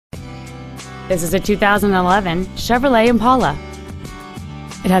This is a 2011 Chevrolet Impala.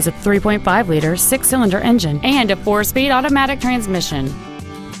 It has a 3.5-liter six-cylinder engine and a 4-speed automatic transmission.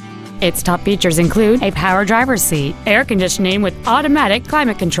 Its top features include a power driver's seat, air conditioning with automatic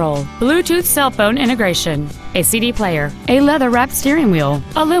climate control, Bluetooth cell phone integration, a CD player, a leather-wrapped steering wheel,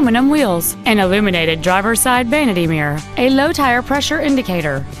 aluminum wheels, an illuminated driver's side vanity mirror, a low tire pressure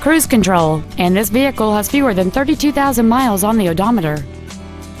indicator, cruise control, and this vehicle has fewer than 32,000 miles on the odometer.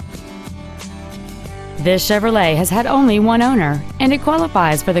 This Chevrolet has had only one owner, and it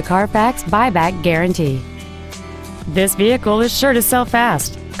qualifies for the Carfax buyback guarantee. This vehicle is sure to sell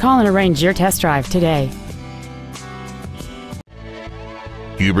fast. Call and arrange your test drive today.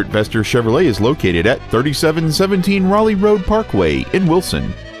 Hubert Vester Chevrolet is located at 3717 Raleigh Road Parkway in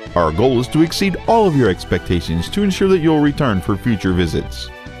Wilson. Our goal is to exceed all of your expectations to ensure that you'll return for future visits.